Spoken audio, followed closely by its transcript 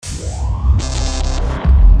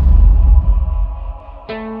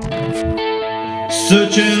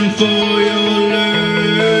searching for your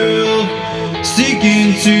love,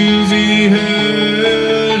 seeking to be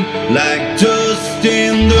heard, like dust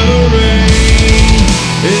in the rain.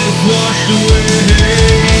 It's washed away.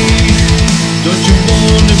 Don't you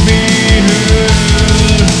wanna be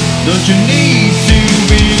heard? Don't you need to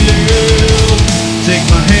be loved? Take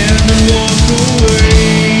my hand and walk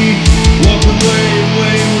away. Walk away,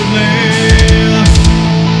 away with me.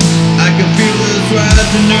 I can feel this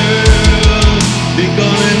rising up,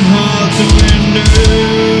 becoming hard to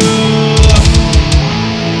endure.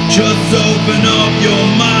 Just open up your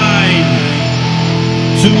mind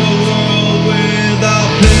to a world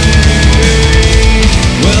without pain.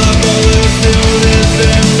 Well, I fall till this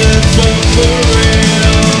endless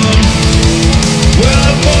suffering. Well,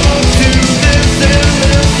 I fall to this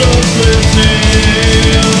endless hopelessness.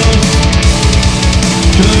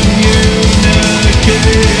 Communicate,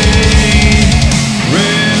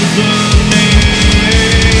 resonate,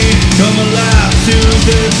 come alive to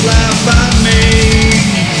this life I make.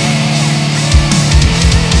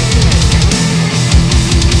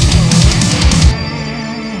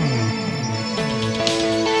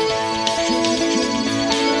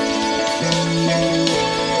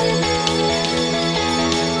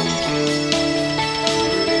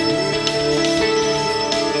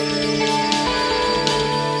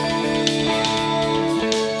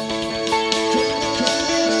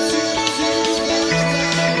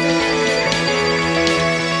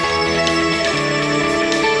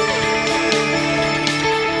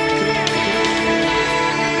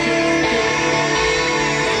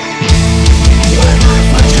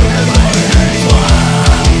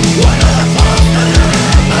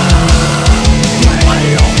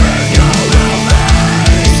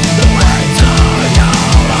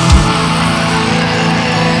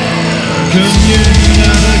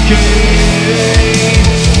 Communicate,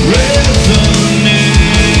 resonate,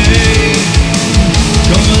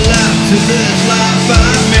 come alive to this life I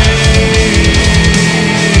made.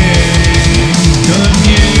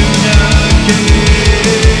 Communicate,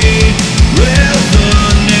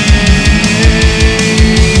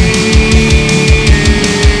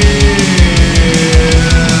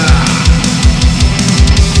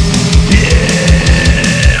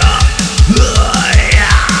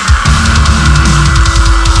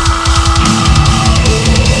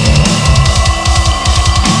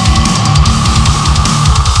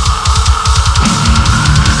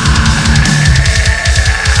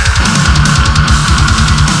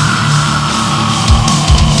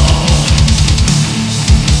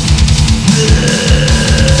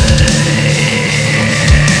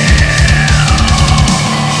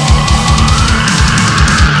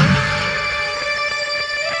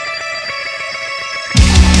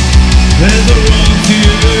 there's a wrong to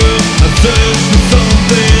you. I search for